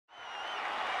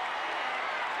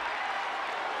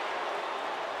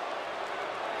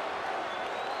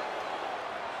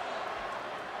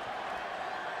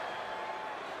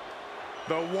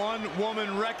The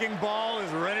one-woman wrecking ball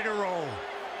is ready to roll.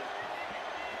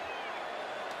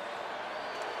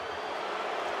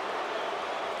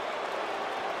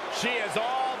 She has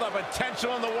all the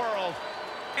potential in the world.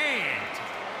 And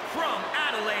from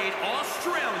Adelaide,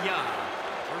 Australia,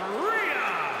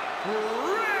 Rhea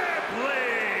Ripley.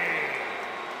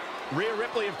 Rhea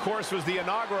Ripley, of course, was the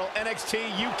inaugural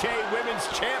NXT UK Women's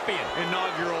Champion.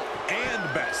 Inaugural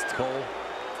and best, Cole.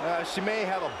 She may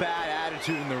have a bad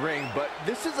attitude in the ring, but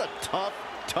this is a tough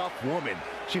woman.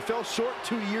 She fell short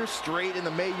 2 years straight in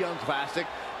the Mae Young Classic.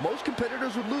 Most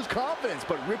competitors would lose confidence,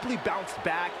 but Ripley bounced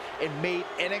back and made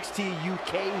NXT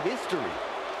UK history.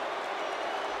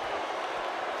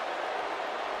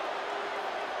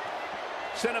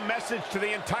 Sent a message to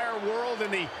the entire world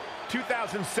in the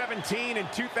 2017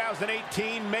 and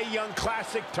 2018 Mae Young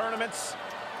Classic tournaments.